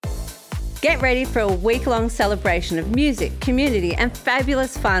Get ready for a week-long celebration of music, community and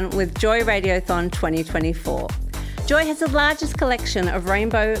fabulous fun with Joy Radiothon 2024. Joy has the largest collection of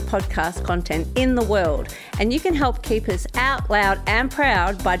rainbow podcast content in the world, and you can help keep us out loud and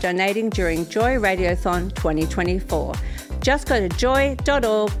proud by donating during Joy Radiothon 2024. Just go to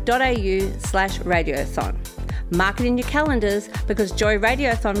joy.org.au/radiothon. Mark it in your calendars because Joy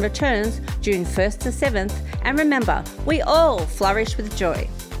Radiothon returns June 1st to 7th, and remember, we all flourish with joy.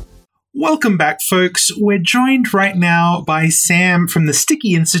 Welcome back, folks. We're joined right now by Sam from the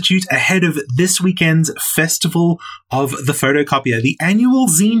Sticky Institute ahead of this weekend's Festival of the Photocopier, the annual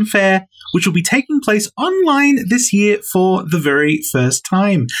zine fair, which will be taking place online this year for the very first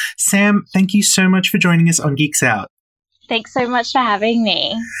time. Sam, thank you so much for joining us on Geeks Out. Thanks so much for having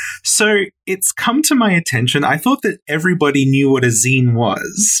me. So it's come to my attention. I thought that everybody knew what a zine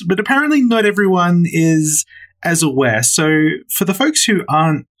was, but apparently not everyone is as aware. So for the folks who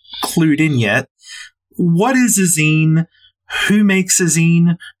aren't clued in yet, what is a zine? Who makes a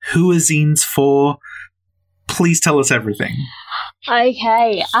zine? Who are zines for? Please tell us everything.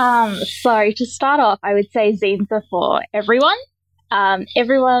 Okay, so to start off, I would say zines are for everyone.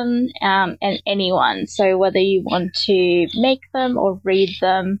 Everyone and anyone. So whether you want to make them or read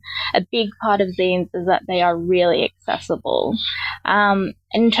them, a big part of zines is that they are really accessible.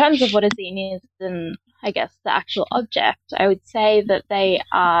 In terms of what a zine is and I guess the actual object, I would say that they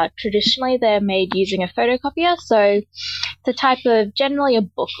are traditionally they're made using a photocopier. So it's a type of generally a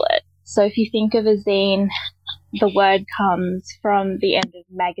booklet. So if you think of a zine, the word comes from the end of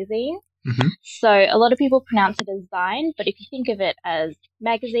magazine. Mm-hmm. So a lot of people pronounce it as zine, but if you think of it as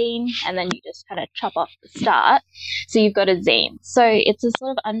magazine and then you just kind of chop off the start, so you've got a zine. So it's a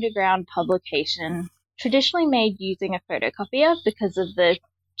sort of underground publication traditionally made using a photocopier because of the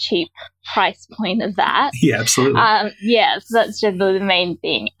cheap price point of that. Yeah, absolutely. So that's generally the main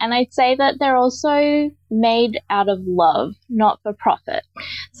thing. And I'd say that they're also made out of love, not for profit.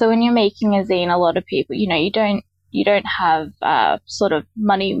 So when you're making a zine, a lot of people, you don't have sort of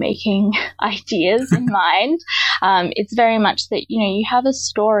money-making ideas in mind. It's very much that, you have a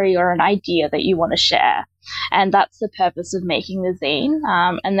story or an idea that you want to share. And that's the purpose of making the zine.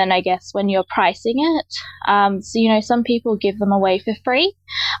 And then I guess when you're pricing it, some people give them away for free.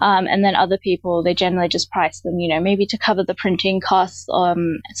 And then other people, they generally just price them, maybe to cover the printing costs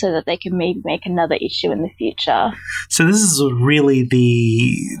so that they can maybe make another issue in the future. So this is really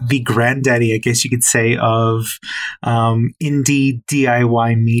the granddaddy, I guess you could say, of indie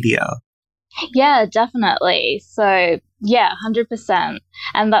DIY media. Yeah, definitely. So, yeah, 100%.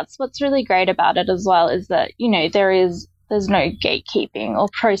 And that's what's really great about it as well is that, there's no gatekeeping or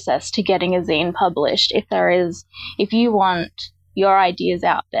process to getting a zine published. If you want your ideas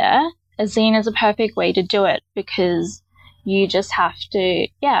out there, a zine is a perfect way to do it because you just have to,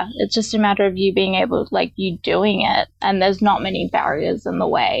 it's just a matter of you being able, you doing it. And there's not many barriers in the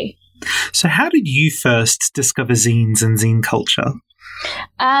way. So how did you first discover zines and zine culture?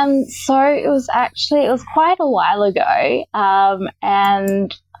 So it was quite a while ago,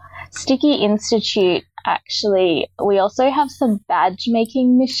 and Sticky Institute, we also have some badge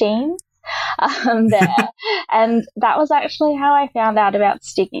making machines there, and that was actually how I found out about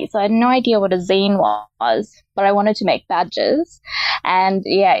Sticky. So I had no idea what a zine was, but I wanted to make badges, and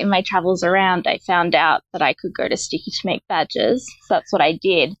in my travels around, I found out that I could go to Sticky to make badges, so that's what I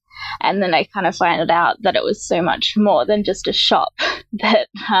did. And then I kind of found out that it was so much more than just a shop that,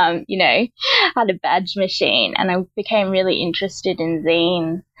 had a badge machine. And I became really interested in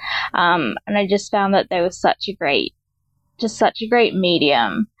zines. And I just found that they were such a great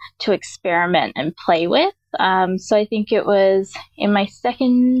medium to experiment and play with. So I think it was in my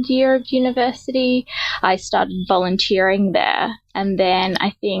second year of university, I started volunteering there. And then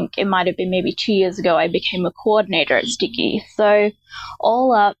I think it might have been maybe 2 years ago, I became a coordinator at Sticky. So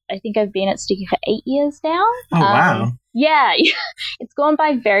all up, I think I've been at Sticky for 8 years now. Oh, wow. Yeah, it's gone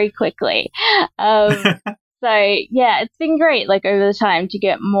by very quickly. So it's been great, over the time to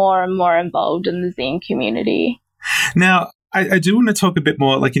get more and more involved in the zine community. Now, I do want to talk a bit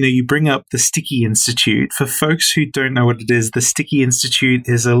more, you bring up the Sticky Institute. For folks who don't know what it is, the Sticky Institute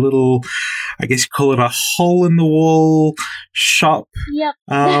is a little, I guess you call it a hole-in-the-wall shop. Yep.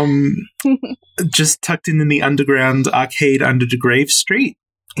 Just tucked in the underground arcade under De Grave Street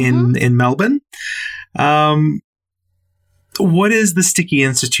in Melbourne. What is the Sticky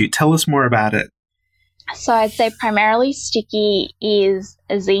Institute? Tell us more about it. So I'd say primarily Sticky is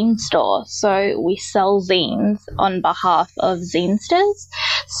a zine store. So we sell zines on behalf of zinesters.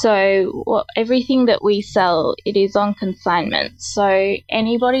 So everything that we sell, it is on consignment. So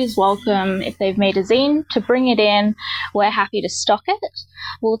anybody's welcome, if they've made a zine, to bring it in. We're happy to stock it.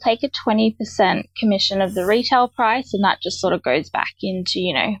 We'll take a 20% commission of the retail price, and that just sort of goes back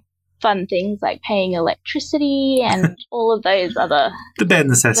into, fun things like paying electricity and all of those other... the bare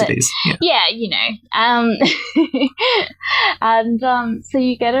necessities. Yeah, and so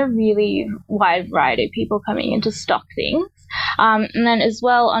you get a really wide variety of people coming in to stock things. And then as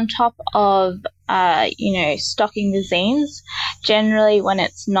well, on top of, stocking the zines, generally when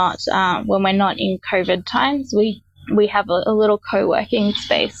it's not, when we're not in COVID times, we have a little co-working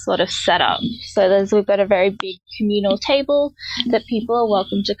space sort of set up. So we've got a very big communal table that people are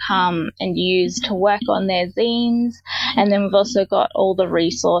welcome to come and use to work on their zines. And then we've also got all the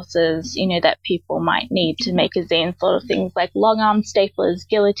resources, that people might need to make a zine, sort of things like long arm staplers,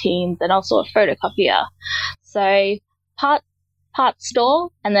 guillotines, and also a photocopier. So part store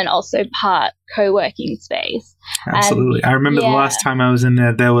and then also part co-working space. Absolutely. I remember the last time I was in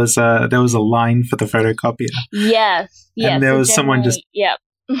there was a line for the photocopier. Yes. And there was someone just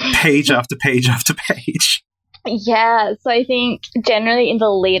page after page after page. Yeah, so I think generally in the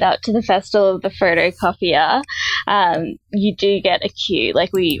lead up to the Festival of the Photocopier, you do get a queue.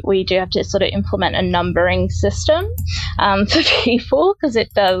 Like we do have to sort of implement a numbering system for people, because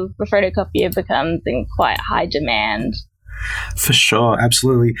the photocopier becomes in quite high demand. For sure,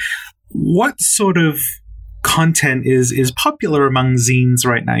 absolutely. What sort of content is popular among zines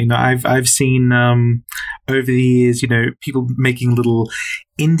right now? I've seen over the years, people making little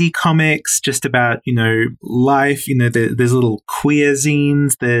indie comics just about life. There's little queer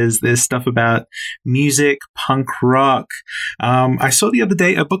zines. There's stuff about music, punk rock. I saw the other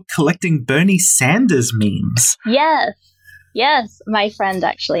day a book collecting Bernie Sanders memes. Yes, my friend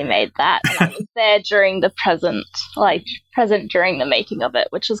actually made that, and I was there during the present during the making of it,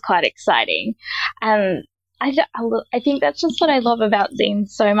 which was quite exciting. And I think that's just what I love about zines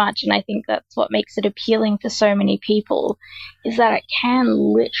so much, and I think that's what makes it appealing to so many people, is that it can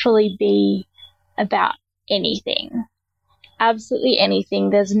literally be about anything. Absolutely anything.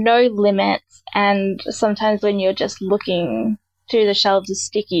 There's no limits, and sometimes when you're just looking through the shelves of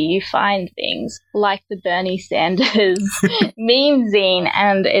Sticky, you find things like the Bernie Sanders meme zine,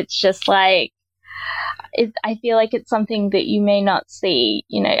 and it's just like, I feel like it's something that you may not see,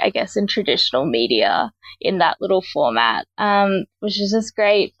 I guess in traditional media in that little format, which is just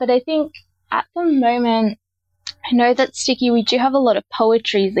great. But I think at the moment, I know that Sticky, we do have a lot of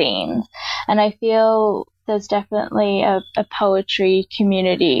poetry zines, and I feel there's definitely a poetry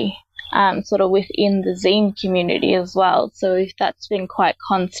community sort of within the zine community as well. So that's been quite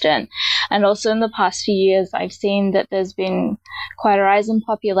constant. And also in the past few years, I've seen that there's been quite a rise in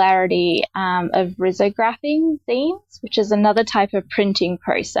popularity of risographing zines, which is another type of printing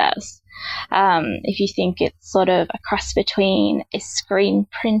process. If you think it's sort of a cross between a screen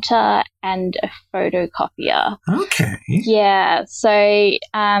printer and a photocopier. Okay. Yeah. So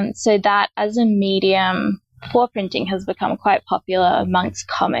that as a medium for printing has become quite popular amongst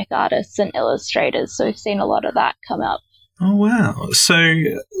comic artists and illustrators. So we've seen a lot of that come up. Oh, wow. So,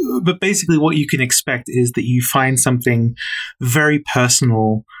 but basically what you can expect is that you find something very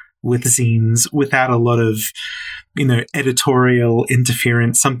personal with zines without a lot of, editorial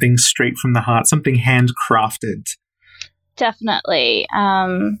interference, something straight from the heart, something handcrafted. Definitely.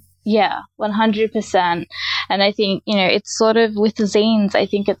 Yeah, 100%. And I think, it's sort of with zines, I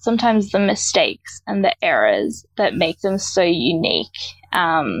think it's sometimes the mistakes and the errors that make them so unique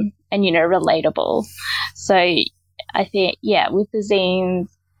and, relatable. So I think, with the zines,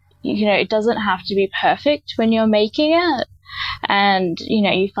 it doesn't have to be perfect when you're making it. And,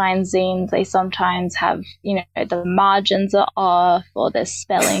 you find zines, they sometimes have, the margins are off or there's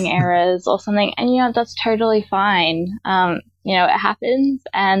spelling errors or something. And, that's totally fine. It happens,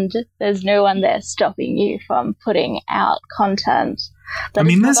 and there's no one there stopping you from putting out content that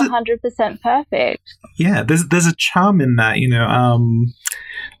is not 100% perfect. Yeah, there's a charm in that,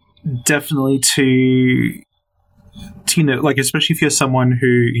 definitely to like, especially if you're someone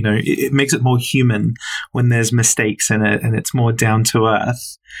who, it makes it more human when there's mistakes in it, and it's more down to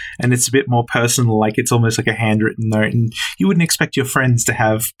earth, and it's a bit more personal, like it's almost like a handwritten note, and you wouldn't expect your friends to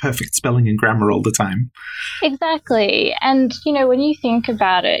have perfect spelling and grammar all the time. Exactly. And, when you think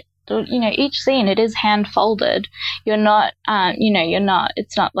about it, each zine, it is hand folded. You're not,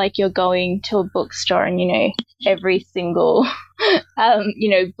 it's not like you're going to a bookstore and, every single,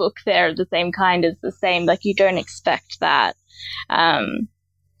 book there of the same kind is the same. Like, you don't expect that.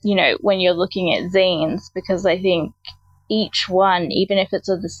 when you're looking at zines, because I think each one, even if it's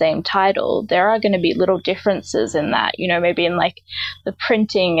of the same title, there are going to be little differences in that, maybe in like the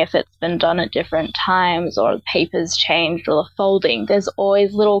printing, if it's been done at different times, or the paper's changed, or the folding. There's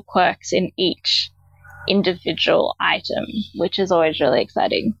always little quirks in each individual item, which is always really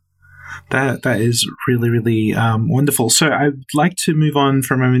exciting. That is really, really wonderful. So I'd like to move on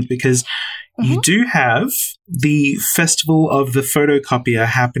for a moment, because you do have the Festival of the Photocopier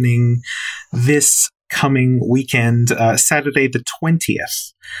happening this coming weekend, Saturday the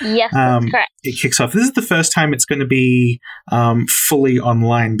 20th. Yes, that's correct. It kicks off. This is the first time it's going to be fully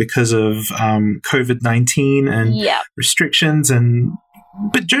online because of COVID-19 and restrictions.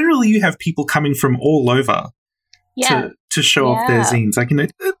 But generally, you have people coming from all over to show off their zines.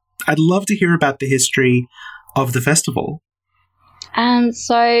 I'd love to hear about the history of the festival.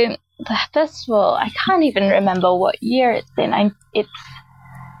 So the festival, I can't even remember what year it's in. It's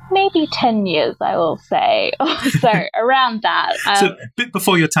maybe 10 years, I will say. So around that. So a bit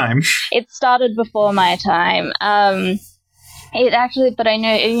before your time. It started before my time. It actually, but I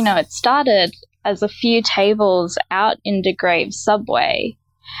know, it started as a few tables out in De Grave subway.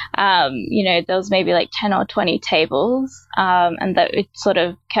 There was maybe like 10 or 20 tables, and that it sort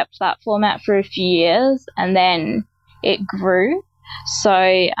of kept that format for a few years, and then it grew. So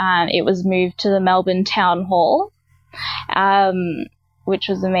it was moved to the Melbourne Town Hall, which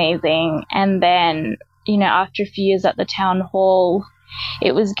was amazing. And then, after a few years at the Town Hall,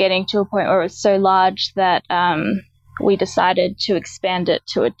 it was getting to a point where it was so large that we decided to expand it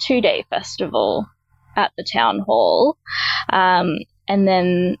to a 2-day festival at the Town Hall. And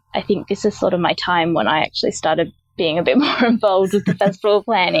then I think this is sort of my time when I actually started being a bit more involved with the festival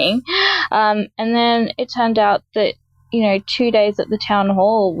planning. And then it turned out that, 2 days at the Town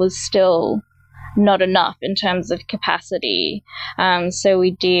Hall was still not enough in terms of capacity. So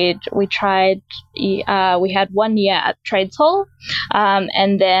we had 1 year at Trades Hall,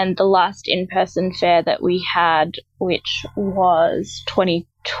 and then the last in-person fair that we had, which was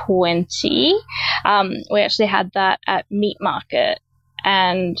 2020, we actually had that at Meat Market,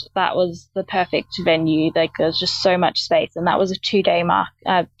 and that was the perfect venue. Like, there's just so much space, and that was a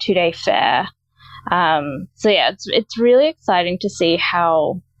 2-day fair. So yeah, it's really exciting to see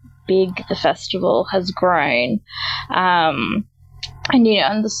how big the festival has grown, and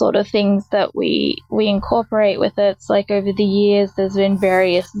and the sort of things that we incorporate with it. It's like over the years there's been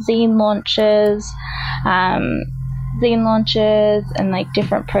various zine launches and like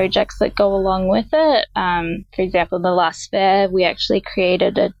different projects that go along with it. For example, the last fair, we actually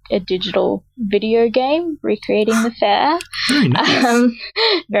created a digital video game recreating the fair. Very nice.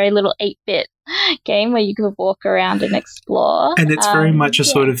 Very little 8-bit game where you could walk around and explore. And it's very much a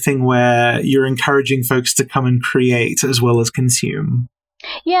sort of thing where you're encouraging folks to come and create as well as consume.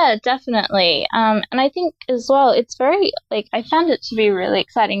 Yeah, definitely. And I think as well, it's very, I found it to be really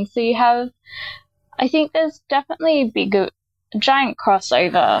exciting. So I think there's definitely a giant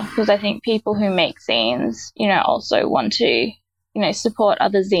crossover, because I think people who make zines, also want to, support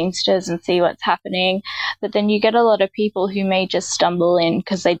other zinesters and see what's happening. But then you get a lot of people who may just stumble in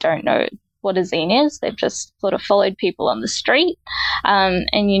because they don't know what a zine is. They've just sort of followed people on the street, and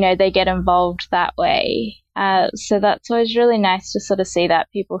they get involved that way. So that's always really nice to sort of see that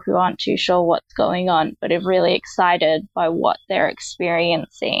people who aren't too sure what's going on but are really excited by what they're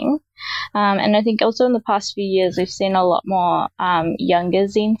experiencing. And I think also in the past few years we've seen a lot more younger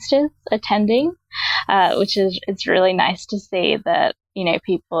zinesters attending, which is, it's really nice to see that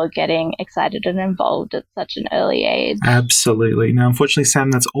people are getting excited and involved at such an early age. Absolutely. Now, unfortunately,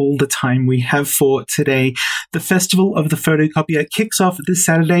 Sam, that's all the time we have for today. The Festival of the Photocopier kicks off this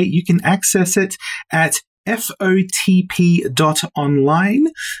Saturday. You can access it at fotp.online.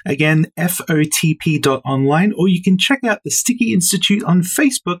 Again, fotp.online, or you can check out the Sticky Institute on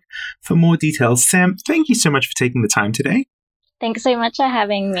Facebook for more details. Sam, thank you so much for taking the time today. Thanks so much for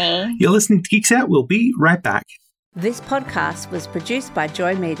having me. You're listening to Geeks Out. We'll be right back. This podcast was produced by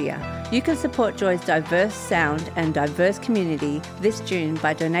Joy Media. You can support Joy's diverse sound and diverse community this June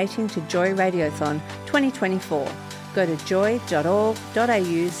by donating to Joy Radiothon 2024. Go to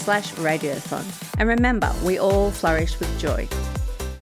joy.org.au/radiothon. And remember, we all flourish with joy.